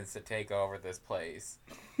demons to take over this place.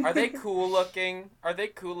 Are they cool looking? Are they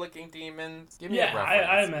cool looking demons? Give me a reference.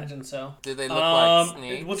 I imagine so. Do they look like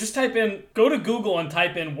snakes? We'll just go to Google and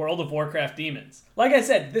type in World of Warcraft demons. Like I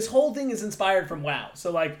said, this whole thing is inspired from WoW.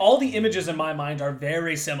 So like, all the images in my mind are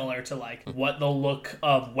very similar to like what the look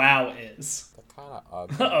of WoW is. They're kind of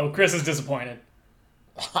ugly. Uh-oh, Chris is disappointed.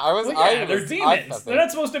 They're demons. They're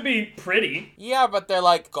not supposed to be pretty. Yeah, but they're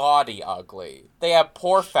like gaudy ugly. They have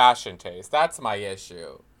poor fashion taste. That's my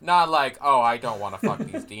issue. Not like, "Oh, I don't want to fuck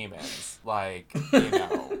these demons." Like,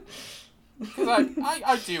 because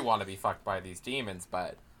I do want to be fucked by these demons,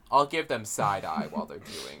 but I'll give them side eye while they're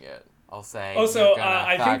doing it. I'll say. Also,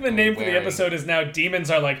 I think the name for the episode is now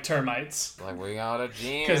 "Demons Are Like Termites." Like, we got a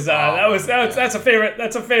demon. Because that's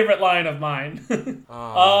a favorite line of mine.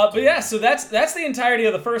 But yeah, so that's the entirety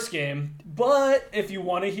of the first game. But if you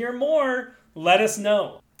want to hear more, let us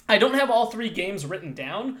know. I don't have all 3 games written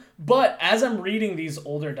down, but as I'm reading these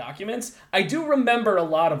older documents, I do remember a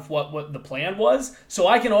lot of what the plan was, so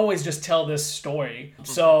I can always just tell this story.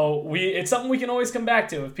 So it's something we can always come back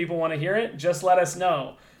to. If people want to hear it, just let us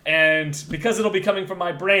know. And because it'll be coming from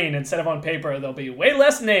my brain instead of on paper, there'll be way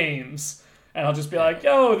less names. And I'll just be like,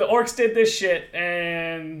 "Yo, the orcs did this shit,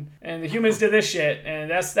 and the humans did this shit, and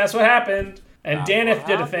that's what happened." And Daneth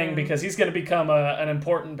did a thing because he's going to become an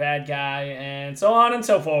important bad guy, and so on and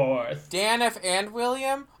so forth. Daneth and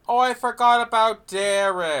William? Oh, I forgot about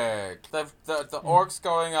Derek. The orcs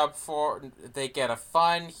going up they get a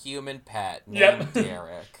fun human pet named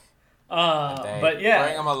Derek. But yeah.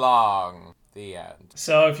 Bring him along. The end.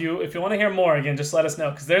 So if you want to hear more, again, just let us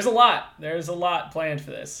know, because there's a lot planned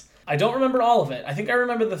for this. I don't remember all of it. I think I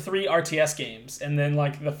remember the 3 RTS games, and then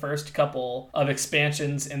like the first couple of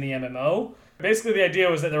expansions in the MMO. Basically, the idea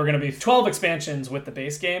was that there were going to be 12 expansions with the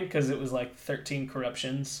base game because it was like 13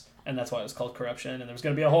 corruptions. And that's why it was called Corruption. And there was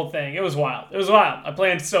going to be a whole thing. It was wild. It was wild. I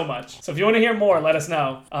planned so much. So if you want to hear more, let us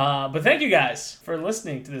know. But thank you guys for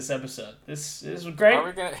listening to this episode. This was great. Are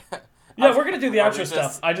we gonna? Yeah, we're gonna do the outro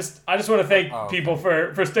stuff. I just want to thank people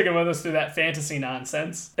for sticking with us through that fantasy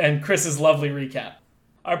nonsense and Chris's lovely recap.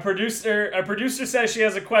 Our producer says she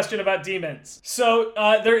has a question about demons. So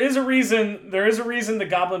there is a reason the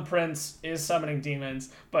Goblin Prince is summoning demons,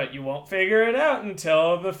 but you won't figure it out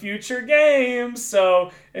until the future games.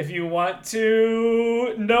 So if you want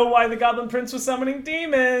to know why the Goblin Prince was summoning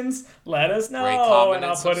demons, let us know, and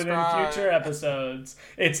I'll put it in future episodes.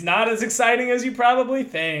 It's not as exciting as you probably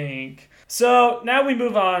think. So now we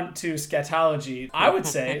move on to scatology. I would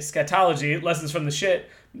say scatology, lessons from the shit.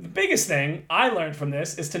 The biggest thing I learned from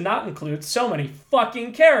this is to not include so many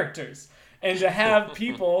fucking characters and to have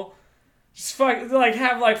people just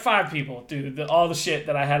have 5 people do all the shit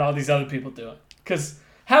that I had all these other people doing. Because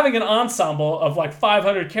having an ensemble of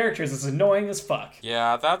 500 characters is annoying as fuck.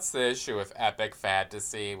 Yeah, that's the issue with epic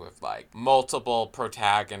fantasy with multiple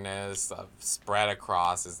protagonists spread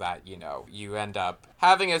across is that, you end up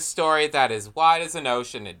having a story that is wide as an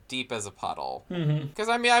ocean and deep as a puddle. Because,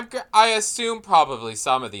 I assume probably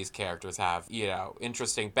some of these characters have,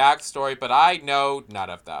 interesting backstory, but I know none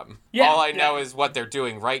of them. Yeah, all I know is what they're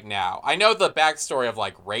doing right now. I know the backstory of,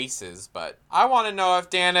 races, but I want to know if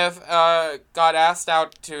Daneth got asked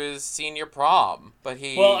out to his senior prom. But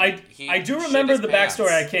I do remember the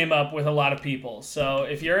backstory I came up with a lot of people. So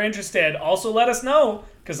if you're interested, also let us know.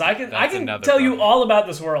 Because I can tell you all about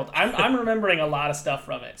this world. I'm remembering a lot of stuff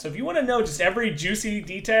from it. So if you want to know just every juicy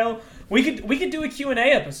detail, we could do a Q&A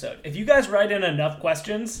episode. If you guys write in enough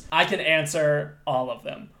questions, I can answer all of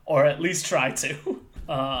them, or at least try to.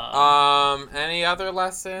 Any other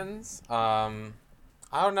lessons? I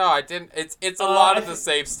don't know. I didn't. It's a lot of the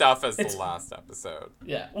same stuff as the last episode.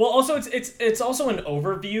 Yeah. Well, also it's also an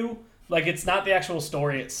overview. It's not the actual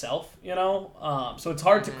story itself. So it's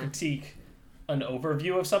hard to critique an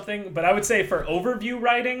overview of something, but I would say for overview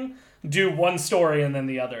writing, do one story and then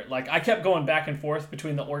the other. I kept going back and forth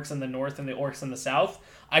between the orcs in the north and the orcs in the south.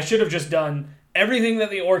 I should have just done everything that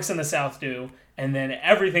the orcs in the south do and then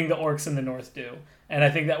everything the orcs in the north do. And I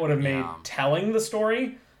think that would have made telling the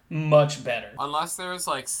story much better. Unless there's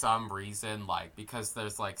some reason, because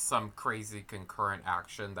there's some crazy concurrent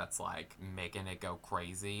action that's making it go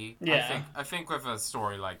crazy. Yeah. I think with a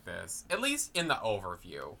story like this, at least in the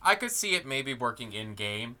overview, I could see it maybe working in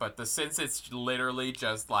game, but since it's literally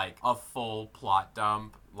just a full plot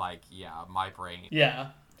dump, my brain. Yeah.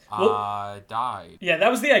 Died. Yeah,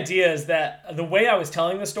 that was the idea, is that the way I was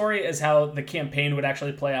telling the story is how the campaign would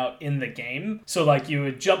actually play out in the game. So, you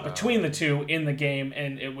would jump between the two in the game,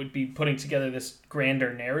 and it would be putting together this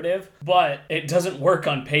grander narrative. But it doesn't work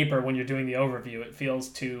on paper when you're doing the overview. It feels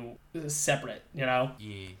too separate, Yeah.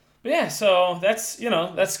 But yeah, so that's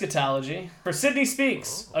scatology. For Sydney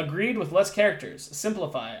Speaks, agreed with less characters.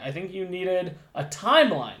 Simplify. I think you needed a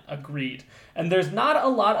timeline. Agreed. And there's not a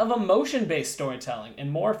lot of emotion-based storytelling,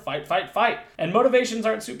 and more fight, fight, fight. And motivations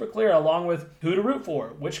aren't super clear, along with who to root for,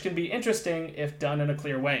 which can be interesting if done in a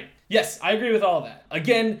clear way. Yes, I agree with all that.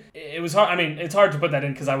 Again, it was hard. It's hard to put that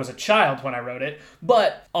in because I was a child when I wrote it.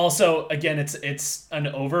 But also, again, it's an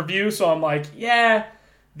overview, so I'm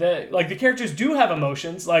the characters do have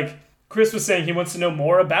emotions. Chris was saying he wants to know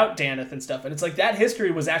more about Daneth and stuff, and it's that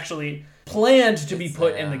history was actually planned to be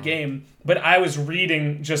put in the game, but I was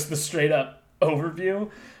reading just the straight up overview,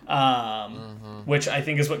 which I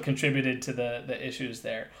think is what contributed to the issues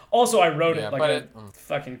there. Also, I wrote it like a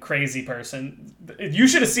fucking crazy person. You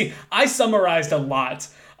should have seen. I summarized a lot.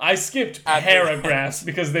 I skipped paragraphs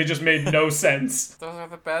because they just made no sense. Those are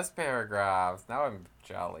the best paragraphs. Now I'm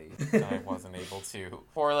jelly. I wasn't able to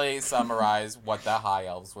poorly summarize what the high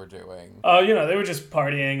elves were doing. Oh, they were just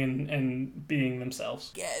partying and being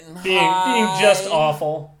themselves. Being just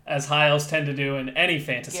awful, as high elves tend to do in any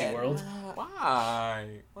fantasy world.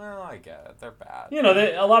 Why? Well, I get it. They're bad.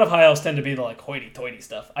 A lot of high elves tend to be the hoity-toity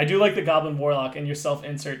stuff. I do like the Goblin Warlock and your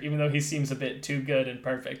self-insert, even though he seems a bit too good and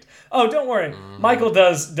perfect. Oh, don't worry. Michael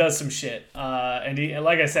does some shit. And he,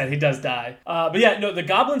 like I said, he does die. But yeah, no, the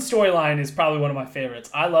Goblin storyline is probably one of my favorites.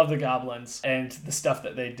 I love the Goblins and the stuff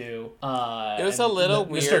that they do. It was a little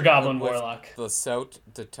weird. Mr. Goblin Warlock.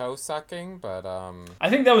 The toe sucking, but I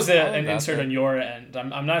think that was an insert on your end.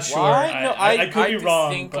 I'm not sure. I could be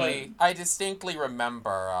wrong. But I distinctly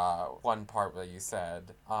remember one part that you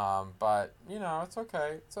said. But it's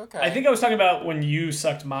okay. It's okay. I think I was talking about when you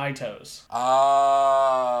sucked my toes.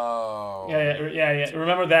 Oh. Yeah.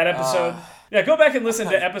 Remember that episode? Yeah, go back and listen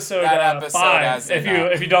to episode, episode 5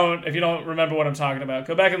 if you don't remember what I'm talking about.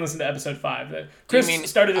 Go back and listen to episode 5. Chris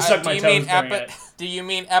started to suck my toes during it. Do you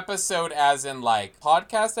mean episode as in like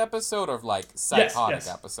podcast episode or like psychotic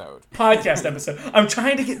episode? Podcast episode. I'm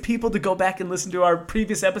trying to get people to go back and listen to our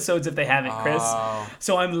previous episodes if they haven't, Chris.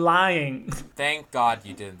 So I'm lying. Thank God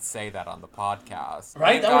you didn't say that on the podcast.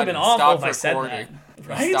 Right? That would have been awful if I said that.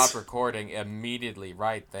 Right? Stop recording immediately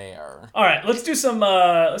right there. All right, let's do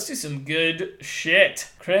some good shit.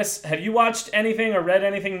 Chris, have you watched anything or read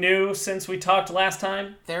anything new since we talked last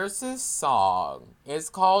time? There's this song. It's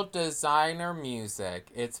called Designer Music.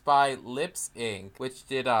 It's by Lips Inc., which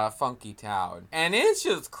did Funky Town. And it's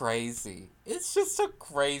just crazy. It's just a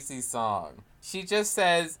crazy song. She just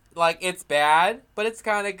says, like, it's bad, but it's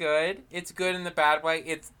kind of good. It's good in the bad way.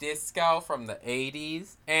 It's disco from the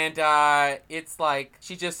 80s. And it's like,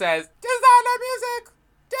 she just says, Designer Music!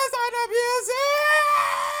 Designer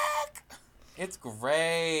Music! It's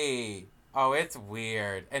great. Oh, it's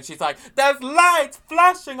weird. And she's like, there's lights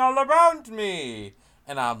flashing all around me.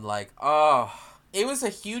 And I'm like, oh. It was a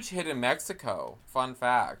huge hit in Mexico. Fun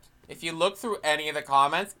fact. If you look through any of the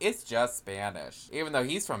comments, it's just Spanish. Even though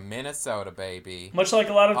he's from Minnesota, baby. Much like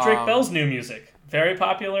a lot of Drake Bell's new music. Very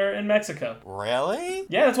popular in Mexico. Really?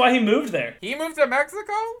 Yeah, that's why he moved there. He moved to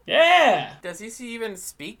Mexico? Yeah. Does he even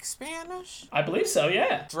speak Spanish? I believe so,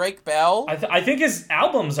 yeah. Drake Bell? I think his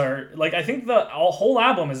albums are, like, I think the whole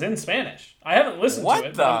album is in Spanish. I haven't listened to it.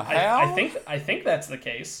 What the hell? I think that's the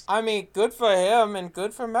case. I mean, good for him and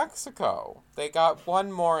good for Mexico. They got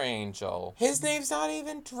one more angel. His name's not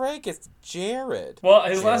even Drake, it's Jared. Well,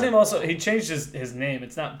 his last name also, he changed his name.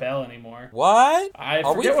 It's not Bell anymore. What? I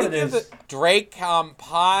forget what it is. Drake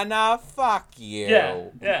Campana? Fuck you.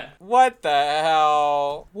 Yeah. What the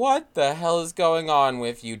hell? What the hell is going on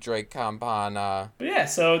with you, Drake Campana? But yeah,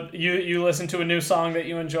 so you listened to a new song that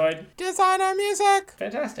you enjoyed? Designer Music.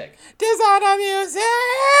 Fantastic. Designer Music.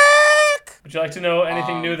 Would you like to know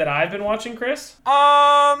anything new that I've been watching, Chris?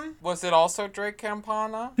 Was it also Drake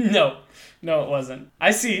Campana? No, it wasn't.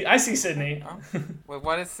 I see Sydney. Oh. Wait,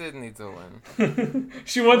 what is Sydney doing?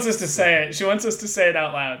 She wants us to say it. She wants us to say it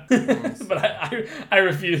out loud. But I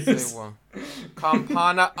refuse.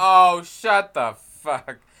 Campana. Oh, shut the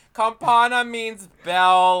fuck. Campana means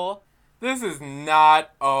bell. This is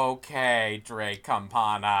not okay, Drake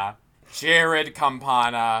Campana. Jared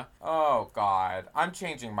Campana. Oh, God. I'm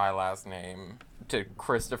changing my last name to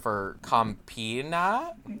Christopher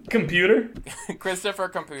Campina? Computer? Christopher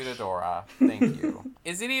Computadora. Thank you.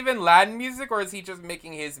 Is it even Latin music, or is he just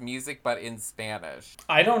making his music but in Spanish?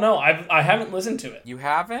 I don't know. I haven't listened to it. You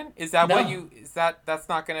haven't? Is that No. what you... That's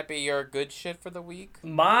not going to be your good shit for the week?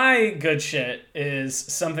 My good shit is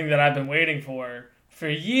something that I've been waiting for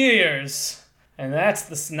years, and that's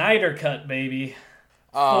the Snyder Cut, baby.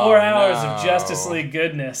 4 hours of Justice League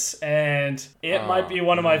goodness, and it might be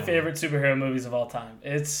one of my favorite superhero movies of all time.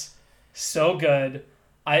 It's so good.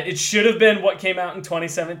 It should have been what came out in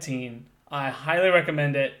 2017. I highly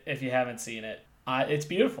recommend it if you haven't seen it. It's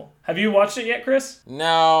beautiful. Have you watched it yet, Chris?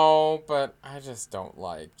 No, but I just don't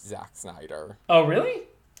like Zack Snyder. Oh, really?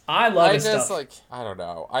 I love his stuff. I don't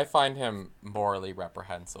know. I find him morally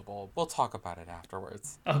reprehensible. We'll talk about it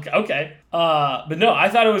afterwards. Okay. But no, I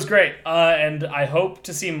thought it was great, and I hope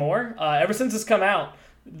to see more. Ever since it's come out,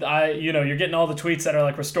 you're getting all the tweets that are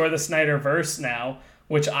like, restore the Snyderverse now,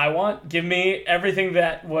 which I want. Give me everything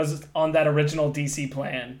that was on that original DC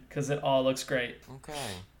plan, because it all looks great. Okay.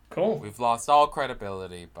 Cool. We've lost all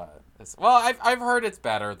credibility, but... I've heard it's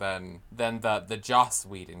better than the Joss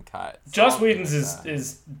Whedon cut. So Joss Whedon's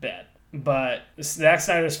is bad, but Zack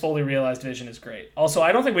Snyder's fully realized vision is great. Also,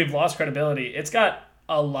 I don't think we've lost credibility. It's got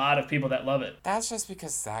a lot of people that love it. That's just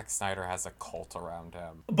because Zack Snyder has a cult around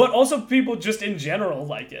him. But also people just in general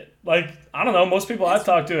like it. Like, I don't know, most people I've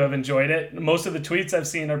talked to have enjoyed it. Most of the tweets I've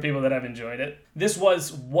seen are people that have enjoyed it. This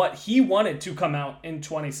was what he wanted to come out in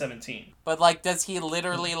 2017. But, like, does he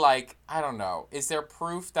literally, like, I don't know, is there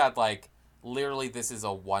proof that, like, literally this is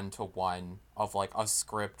a one-to-one of, like, a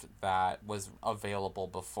script that was available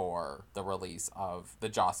before the release of the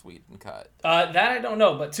Joss Whedon cut? That I don't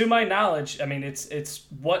know, but to my knowledge, I mean, it's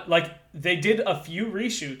what, like, they did a few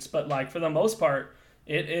reshoots, but, like, for the most part,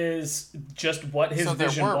 it is just what his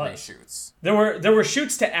vision was. So there were reshoots? There were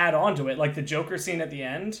shoots to add on to it, like the Joker scene at the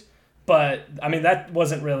end, but, I mean, that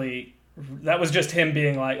wasn't really... That was just him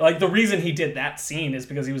being like the reason he did that scene is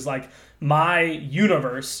because he was like, my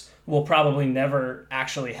universe will probably never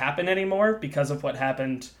actually happen anymore because of what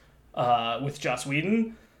happened with Joss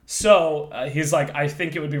Whedon. So he's like, I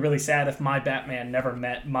think it would be really sad if my Batman never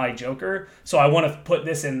met my Joker. So I want to put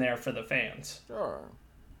this in there for the fans.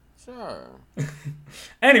 Sure.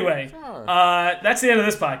 Anyway, Sure. that's the end of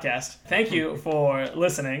this podcast. Thank you for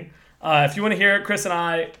listening. If you want to hear Chris and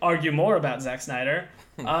I argue more about Zack Snyder,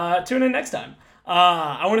 tune in next time.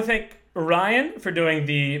 I want to thank Ryan for doing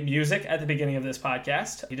the music at the beginning of this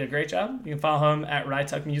podcast. He did a great job. You can follow him at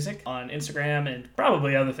Rytuck Music on Instagram and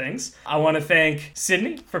probably other things. I want to thank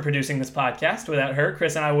Sydney for producing this podcast. Without her,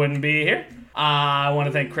 Chris and I wouldn't be here. I want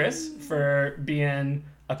to thank Chris for being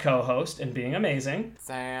a co-host and being amazing.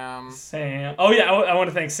 Sam. Oh yeah, I want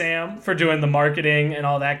to thank Sam for doing the marketing and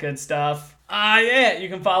all that good stuff. Yeah, you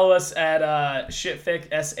can follow us at shitfic,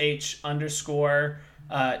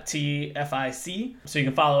 sh_TFIC. So you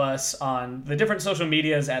can follow us on the different social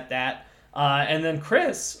medias at that. And then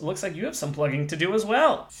Chris, looks like you have some plugging to do as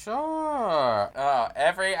well. Sure.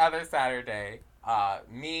 Every other Saturday,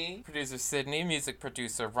 me, producer Sydney, music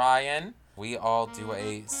producer Ryan, we all do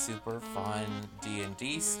a super fun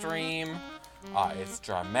D&D stream. It's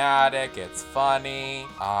dramatic, it's funny,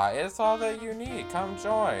 it's all that you need. Come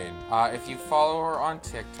join. If you follow her on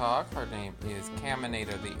TikTok, her name is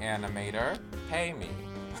Caminator the Animator. Pay me.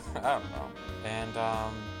 I don't know. And,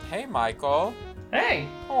 hey Michael. Hey.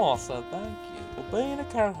 Also, thank you for being a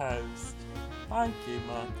co-host. Thank you,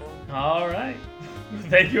 Michael. All right.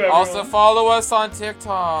 Thank you, everyone. Also, follow us on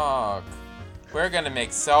TikTok. We're gonna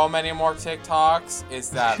make so many more TikToks. Is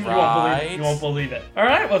that right? You won't believe it. All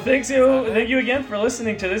right. Well, thank you again for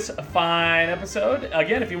listening to this fine episode.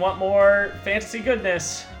 Again, if you want more fantasy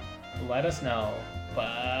goodness, let us know.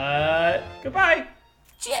 But goodbye.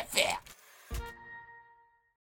 Shit,